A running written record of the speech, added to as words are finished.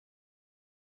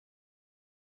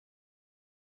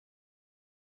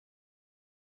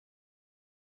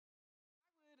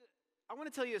I want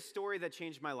to tell you a story that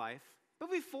changed my life. But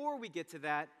before we get to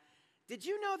that, did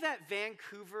you know that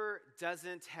Vancouver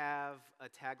doesn't have a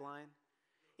tagline?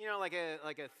 You know, like a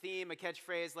theme, a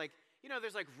catchphrase, like, you know,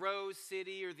 there's like Rose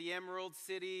City or the Emerald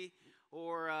City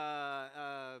or,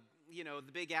 the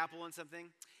Big Apple and something.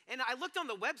 And I looked on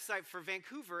the website for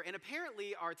Vancouver, and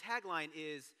apparently our tagline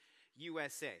is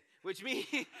USA, which means,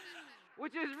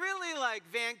 which is really like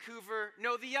Vancouver,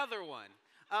 no, the other one.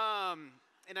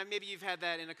 Maybe you've had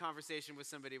that in a conversation with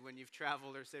somebody when you've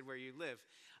traveled or said where you live.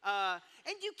 And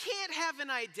you can't have an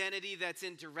identity that's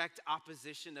in direct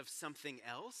opposition of something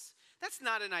else. That's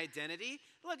not an identity.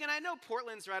 Look, and I know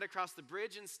Portland's right across the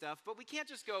bridge and stuff, but we can't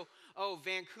just go, oh,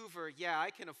 Vancouver, yeah, I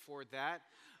can afford that.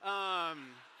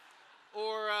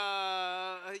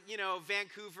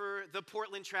 Vancouver, the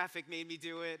Portland traffic made me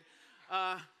do it.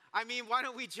 Why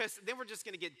don't we then we're just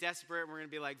going to get desperate, and we're going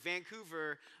to be like,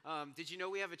 Vancouver, did you know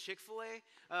we have a Chick-fil-A?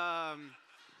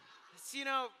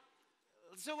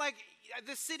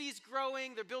 The city's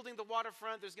growing, they're building the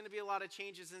waterfront, there's going to be a lot of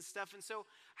changes and stuff. And so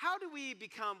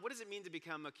what does it mean to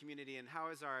become a community, and how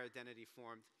is our identity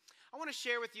formed? I want to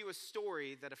share with you a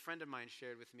story that a friend of mine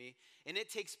shared with me, and it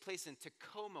takes place in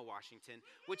Tacoma, Washington,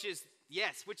 which is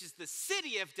the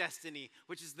city of destiny,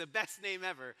 which is the best name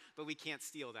ever, but we can't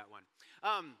steal that one.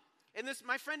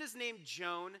 My friend is named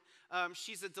Joan.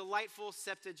 She's a delightful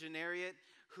septuagenarian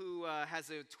who has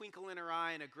a twinkle in her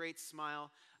eye and a great smile.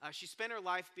 She spent her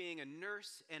life being a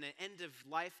nurse and an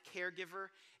end-of-life caregiver,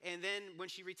 and then when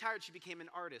she retired, she became an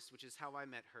artist, which is how I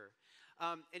met her.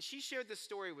 And she shared this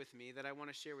story with me that I want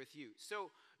to share with you.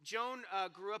 So Joan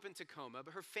grew up in Tacoma,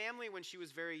 but her family, when she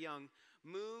was very young,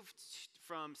 moved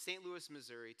from St. Louis,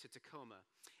 Missouri to Tacoma.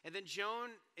 And then Joan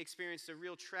experienced a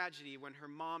real tragedy when her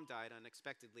mom died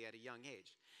unexpectedly at a young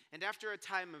age. And after a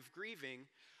time of grieving,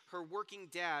 her working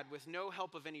dad, with no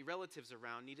help of any relatives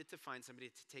around, needed to find somebody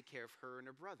to take care of her and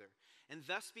her brother. And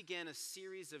thus began a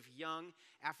series of young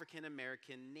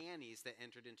African-American nannies that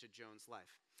entered into Joan's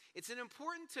life. It's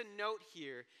important to note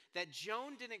here that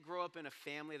Joan didn't grow up in a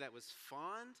family that was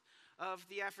fond of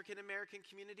the African-American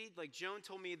community. Like, Joan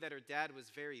told me that her dad was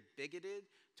very bigoted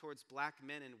towards black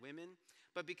men and women.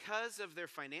 But because of their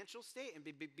financial state and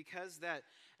because that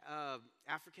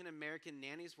African-American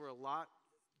nannies were a lot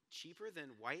cheaper than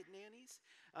white nannies,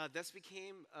 this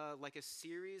became like a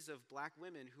series of black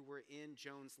women who were in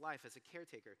Joan's life as a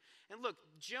caretaker. And look,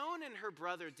 Joan and her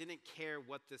brother didn't care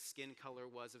what the skin color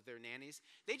was of their nannies.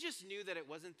 They just knew that it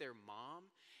wasn't their mom,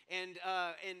 and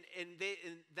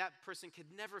that person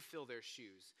could never fill their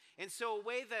shoes. And so a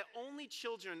way that only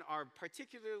children are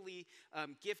particularly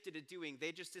gifted at doing,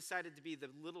 they just decided to be the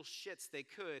little shits they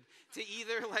could to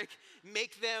either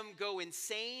make them go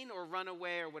insane or run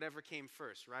away or whatever came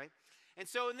first, right? And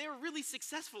they were really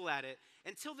successful at it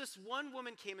until this one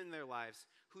woman came in their lives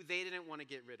who they didn't want to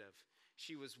get rid of.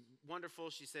 She was wonderful.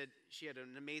 She said she had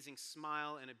an amazing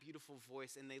smile and a beautiful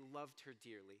voice, and they loved her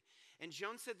dearly. And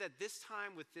Joan said that this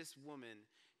time with this woman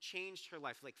changed her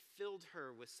life, filled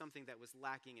her with something that was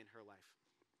lacking in her life.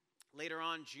 Later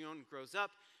on, Joan grows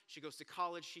up. She goes to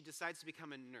college. She decides to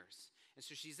become a nurse. And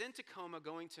so she's in Tacoma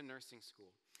going to nursing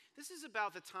school. This is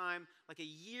about the time, a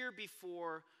year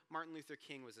before Martin Luther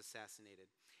King was assassinated.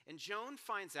 And Joan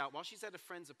finds out, while she's at a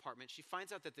friend's apartment, she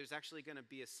finds out that there's actually going to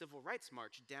be a civil rights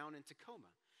march down in Tacoma.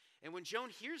 And when Joan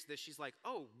hears this, she's like,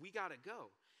 oh, we got to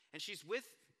go. And she's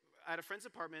at a friend's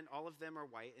apartment. All of them are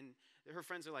white. And her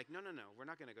friends are like, no, we're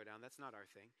not going to go down. That's not our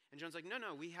thing. And Joan's like,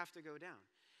 no, we have to go down.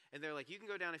 And they're like, you can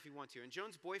go down if you want to. And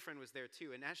Joan's boyfriend was there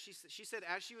too. And as she said,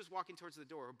 as she was walking towards the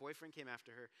door, her boyfriend came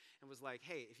after her and was like,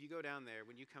 hey, if you go down there,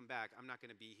 when you come back, I'm not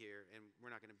going to be here and we're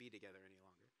not going to be together any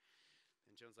longer.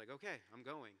 And Joan's like, okay, I'm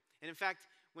going. And in fact,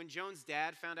 when Joan's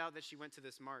dad found out that she went to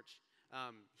this march,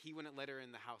 he wouldn't let her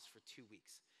in the house for 2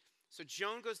 weeks. So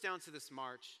Joan goes down to this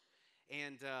march,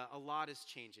 and a lot is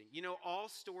changing. You know, all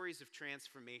stories of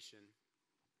transformation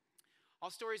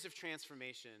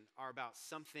are about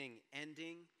something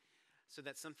ending so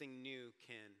that something new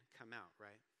can come out,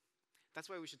 right? That's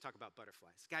why we should talk about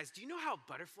butterflies. Guys, do you know how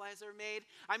butterflies are made?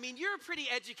 I mean, you're a pretty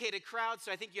educated crowd, so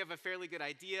I think you have a fairly good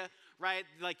idea, right?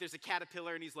 There's a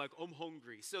caterpillar, and he's like, I'm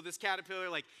hungry. So this caterpillar,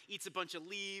 eats a bunch of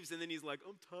leaves, and then he's like,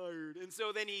 I'm tired. And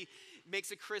so then he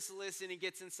makes a chrysalis, and he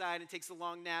gets inside and takes a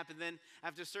long nap, and then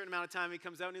after a certain amount of time, he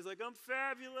comes out, and he's like, I'm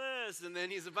fabulous. And then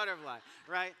he's a butterfly,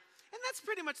 right? And that's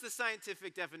pretty much the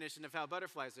scientific definition of how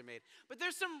butterflies are made. But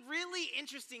there's some really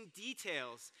interesting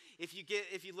details if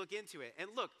you look into it. And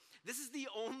look, this is the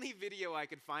only video I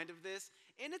could find of this,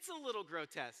 and it's a little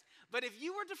grotesque. But if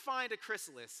you were to find a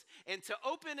chrysalis and to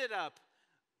open it up,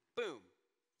 boom,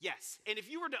 yes. And if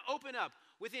you were to open up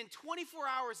within 24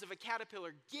 hours of a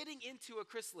caterpillar getting into a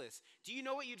chrysalis, do you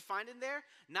know what you'd find in there?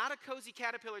 Not a cozy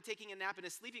caterpillar taking a nap in a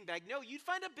sleeping bag. No, you'd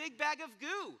find a big bag of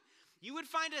goo. You would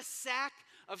find a sack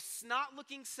of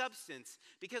snot-looking substance,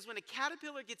 because when a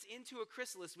caterpillar gets into a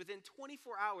chrysalis, within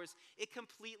 24 hours, it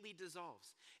completely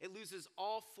dissolves. It loses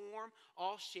all form,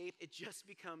 all shape. It just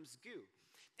becomes goo.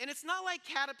 And it's not like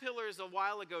caterpillars a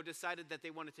while ago decided that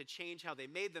they wanted to change how they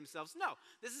made themselves. No,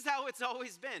 this is how it's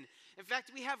always been. In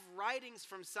fact, we have writings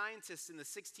from scientists in the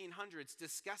 1600s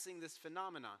discussing this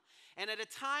phenomenon. And at a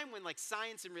time when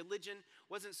science and religion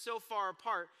wasn't so far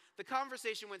apart, the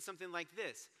conversation went something like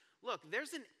this. Look,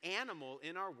 there's an animal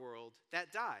in our world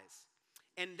that dies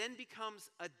and then becomes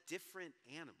a different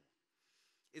animal.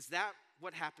 Is that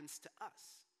what happens to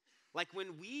us? Like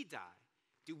when we die,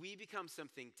 do we become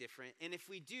something different? And if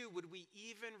we do, would we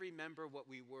even remember what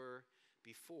we were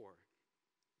before?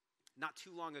 Not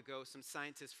too long ago, some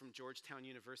scientists from Georgetown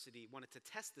University wanted to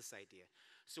test this idea.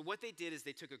 So what they did is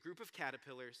they took a group of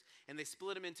caterpillars and they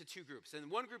split them into two groups. And in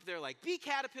one group, they're like, be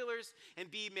caterpillars and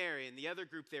be merry. And the other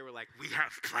group, they were like, we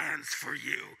have plans for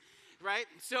you, right?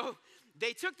 So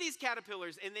they took these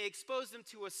caterpillars and they exposed them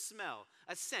to a smell,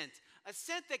 a scent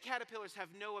that caterpillars have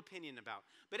no opinion about.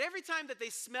 But every time that they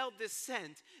smelled this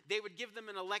scent, they would give them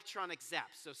an electronic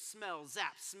zap. So smell,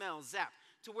 zap,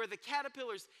 to where the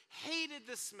caterpillars hated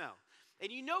the smell.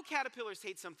 And you know caterpillars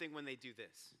hate something when they do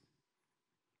this.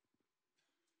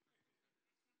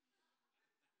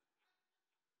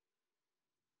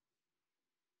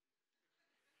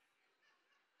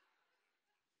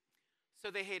 So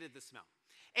they hated the smell.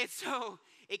 And so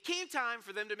it came time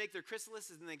for them to make their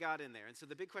chrysalises, and they got in there. And so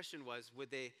the big question was,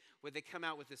 would they come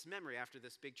out with this memory after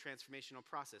this big transformational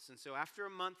process? And so after a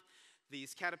month,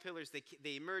 these caterpillars,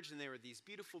 they emerged, and they were these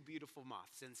beautiful, beautiful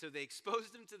moths. And so they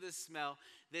exposed them to this smell,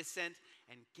 this scent,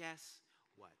 and guess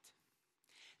what?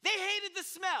 They hated the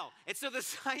smell. And so the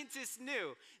scientists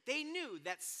knew. They knew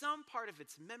that some part of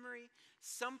its memory,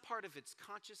 some part of its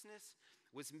consciousness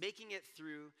was making it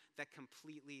through that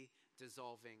completely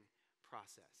dissolving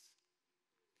process.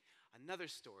 Another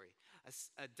story,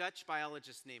 a Dutch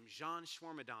biologist named Jan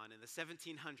Swammerdam in the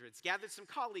 1700s gathered some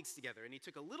colleagues together, and he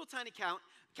took a little tiny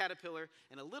caterpillar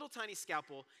and a little tiny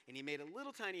scalpel, and he made a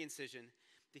little tiny incision,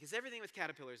 because everything with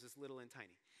caterpillars is little and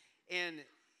tiny. And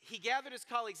he gathered his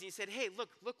colleagues and he said, hey, look,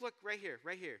 right here.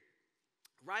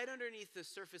 Right underneath the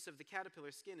surface of the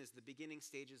caterpillar skin is the beginning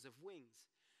stages of wings,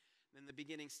 then the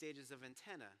beginning stages of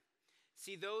antenna.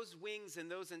 See, those wings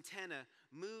and those antennae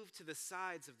move to the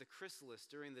sides of the chrysalis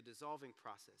during the dissolving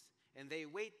process, and they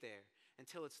wait there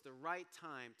until it's the right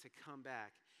time to come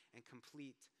back and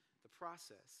complete the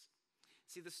process.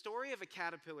 See, the story of a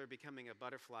caterpillar becoming a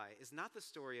butterfly is not the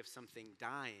story of something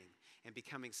dying and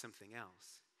becoming something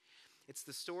else. It's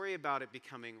the story about it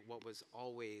becoming what was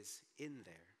always in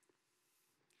there.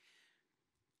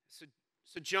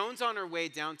 So Joan's on her way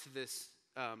down to this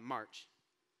march.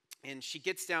 And she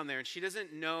gets down there, and she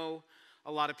doesn't know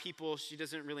a lot of people. She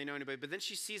doesn't really know anybody. But then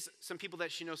she sees some people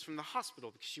that she knows from the hospital,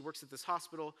 because she works at this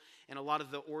hospital, and a lot of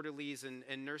the orderlies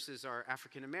and nurses are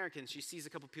African American. She sees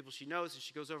a couple people she knows, and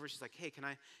she goes over. She's like, hey, can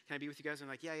I be with you guys? And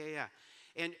I'm like, yeah.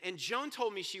 And Joan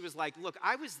told me, she was like, look,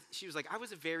 I was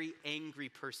a very angry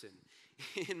person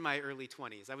in my early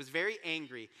 20s. I was very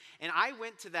angry. And I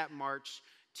went to that march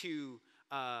to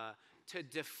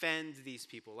defend these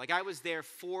people. Like, I was there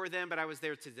for them, but I was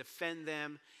there to defend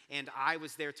them, and I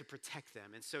was there to protect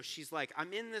them. And so she's like,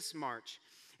 I'm in this march.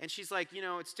 And she's like,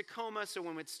 it's Tacoma, so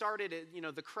when it started,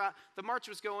 the march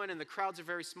was going, and the crowds are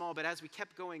very small, but as we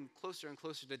kept going closer and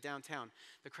closer to downtown,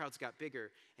 the crowds got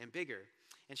bigger and bigger.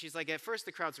 And she's like, at first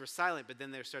the crowds were silent, but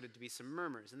then there started to be some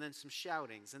murmurs, and then some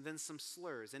shoutings, and then some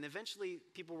slurs, and eventually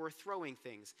people were throwing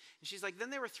things. And she's like,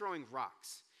 then they were throwing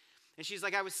rocks. And she's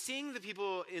like, I was seeing the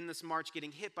people in this march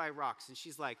getting hit by rocks. And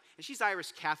she's like, and she's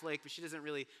Irish Catholic, but she doesn't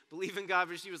really believe in God.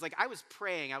 But she was like, I was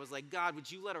praying. I was like, God,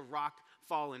 would you let a rock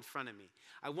fall in front of me?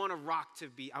 I want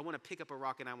to pick up a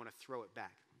rock and I want to throw it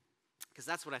back. Because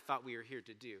that's what I thought we were here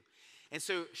to do. And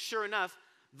so sure enough,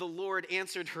 the Lord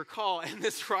answered her call, and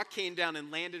this rock came down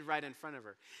and landed right in front of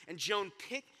her. And Joan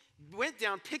went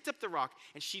down, picked up the rock,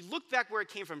 and she looked back where it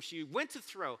came from. She went to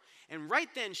throw, and right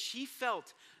then she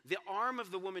felt the arm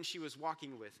of the woman she was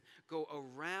walking with go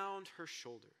around her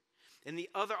shoulder, and the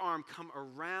other arm come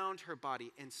around her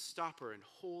body and stop her and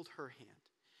hold her hand.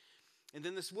 And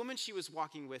then this woman she was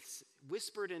walking with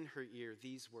whispered in her ear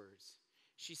these words.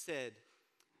 She said,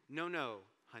 no,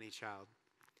 honey child,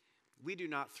 we do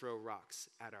not throw rocks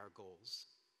at our goals.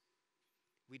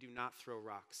 We do not throw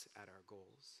rocks at our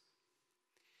goals.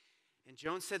 And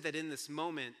Joan said that in this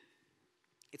moment,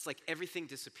 it's like everything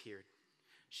disappeared.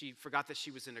 She forgot that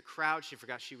she was in a crowd. She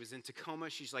forgot she was in Tacoma.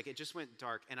 She's like, it just went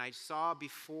dark. And I saw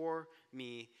before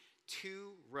me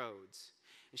 2 roads.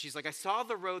 And she's like, I saw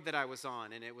the road that I was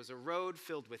on, and it was a road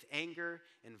filled with anger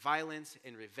and violence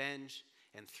and revenge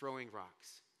and throwing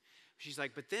rocks. She's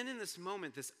like, but then in this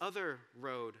moment, this other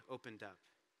road opened up.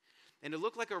 And it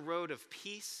looked like a road of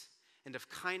peace and of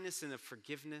kindness and of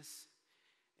forgiveness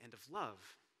and of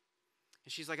love.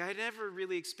 And she's like, I had never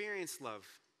really experienced love.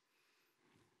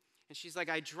 And she's like,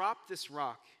 I dropped this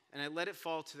rock and I let it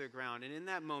fall to the ground. And in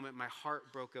that moment, my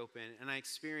heart broke open and I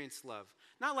experienced love.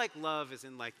 Not like love as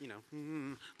in like,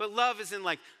 but love as in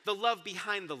like the love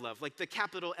behind the love, like the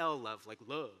capital L love, like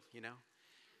love,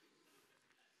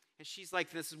 And she's like,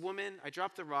 this woman, I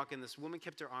dropped the rock and this woman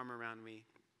kept her arm around me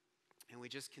and we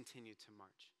just continued to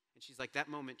march. And she's like, that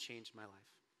moment changed my life.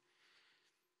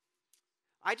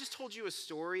 I just told you a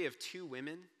story of 2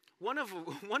 women, one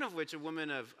of which a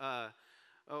woman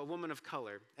of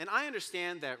color. And I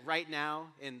understand that right now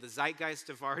in the zeitgeist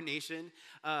of our nation,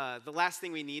 the last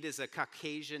thing we need is a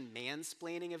Caucasian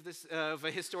mansplaining of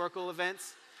a historical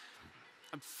events.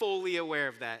 I'm fully aware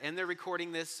of that. And they're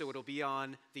recording this, so it'll be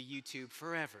on the YouTube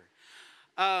forever.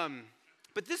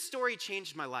 But this story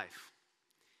changed my life.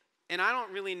 And I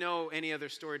don't really know any other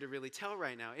story to really tell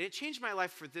right now. And it changed my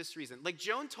life for this reason. Like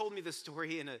Joan told me this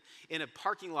story in a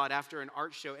parking lot after an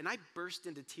art show, and I burst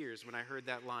into tears when I heard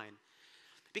that line.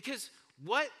 Because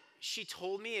what she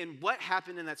told me and what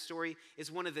happened in that story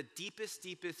is one of the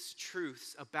deepest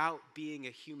truths about being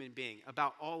a human being,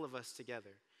 about all of us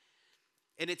together.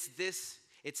 And it's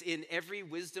in every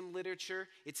wisdom literature,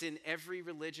 it's in every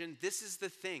religion. This is the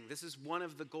thing. This is one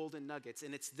of the golden nuggets,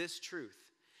 and it's this truth.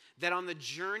 That on the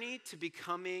journey to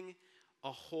becoming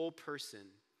a whole person,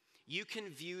 you can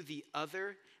view the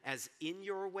other as in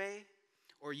your way,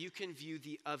 or you can view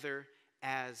the other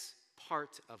as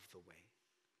part of the way.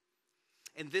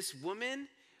 And this woman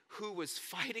who was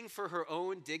fighting for her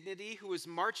own dignity, who was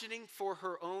marching for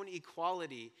her own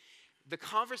equality, the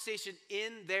conversation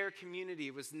in their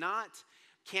community was not,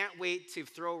 can't wait to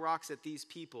throw rocks at these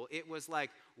people. It was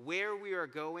like, where we are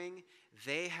going,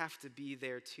 they have to be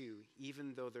there too,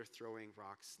 even though they're throwing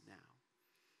rocks now.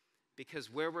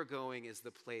 Because where we're going is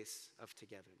the place of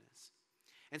togetherness.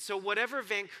 And so whatever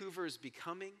Vancouver is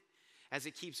becoming, as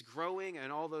it keeps growing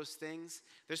and all those things,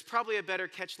 there's probably a better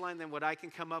catchline than what I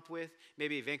can come up with.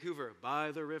 Maybe Vancouver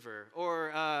by the river,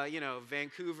 or,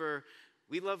 Vancouver,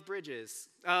 we love bridges.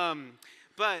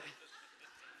 But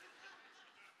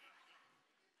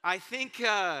I think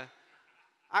I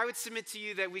would submit to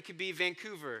you that we could be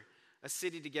Vancouver, a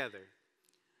city together.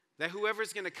 That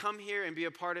whoever's going to come here and be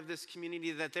a part of this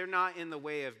community, that they're not in the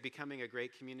way of becoming a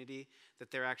great community,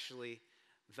 that they're actually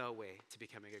the way to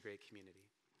becoming a great community.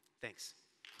 Thanks.